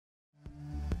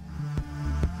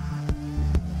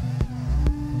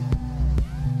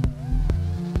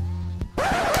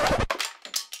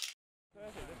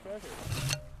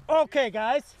Okay,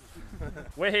 guys.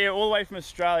 We're here all the way from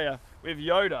Australia with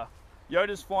Yoda.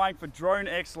 Yoda's flying for Drone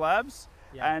X Labs.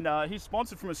 Yeah. And he's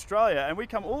sponsored from Australia, and we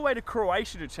come all the way to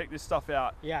Croatia to check this stuff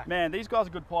out. Yeah. Man, these guys are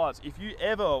good pilots. If you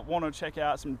ever want to check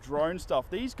out some drone stuff,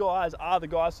 these guys are the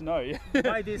guys to know.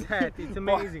 Buy this hat, it's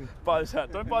amazing. Buy this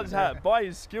hat. Don't buy this hat. Buy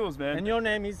his skills, man. And your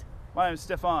name is? My name is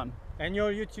Stefan. And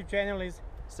your YouTube channel is?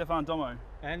 Stefan Domo.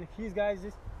 And his guys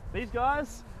is?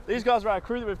 These guys are our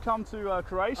crew that we've come to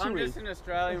Croatia I'm with. just in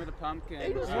Australia with a pumpkin.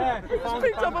 Yeah, he picked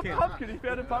up a pumpkin. He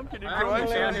found a pumpkin in Croatia.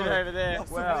 Found it over there.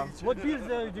 Wow. What beers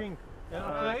are you drinking?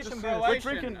 Croatian beer. We're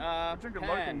drinking local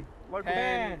Pan.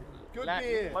 Good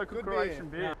beer. Local Good Croatian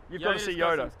beer. Yeah. You've got to see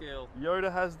Yoda.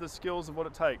 Yoda has the skills of what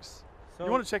it takes. So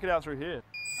you want to check it out through here.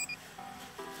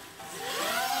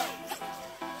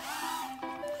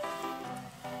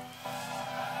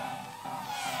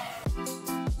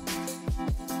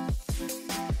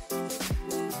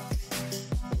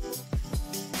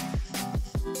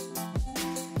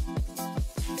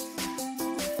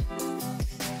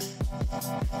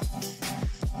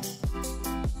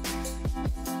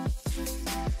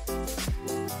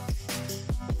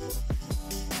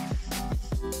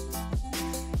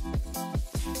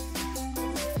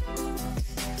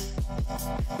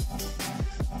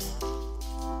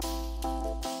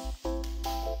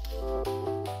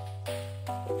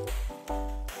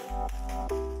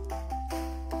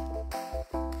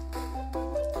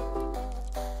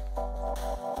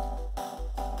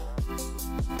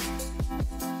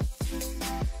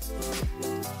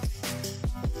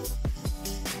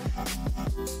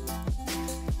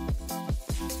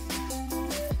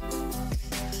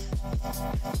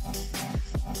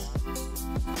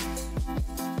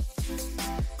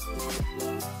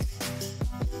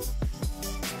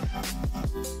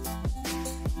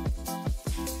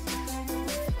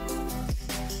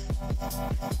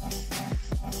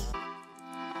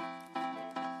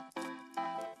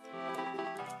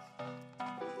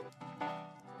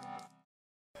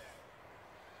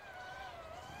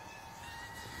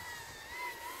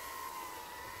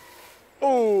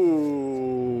 Oh!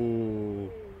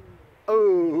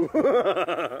 Oh!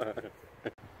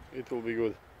 It will be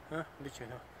good. Huh? Biće,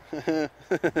 no.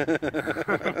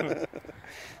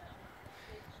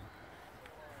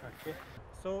 Okay.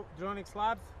 So, Drone X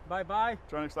Labs, bye bye.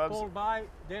 Drone X Labs. Paul, bye.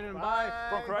 Darren, bye.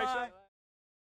 From Croatia.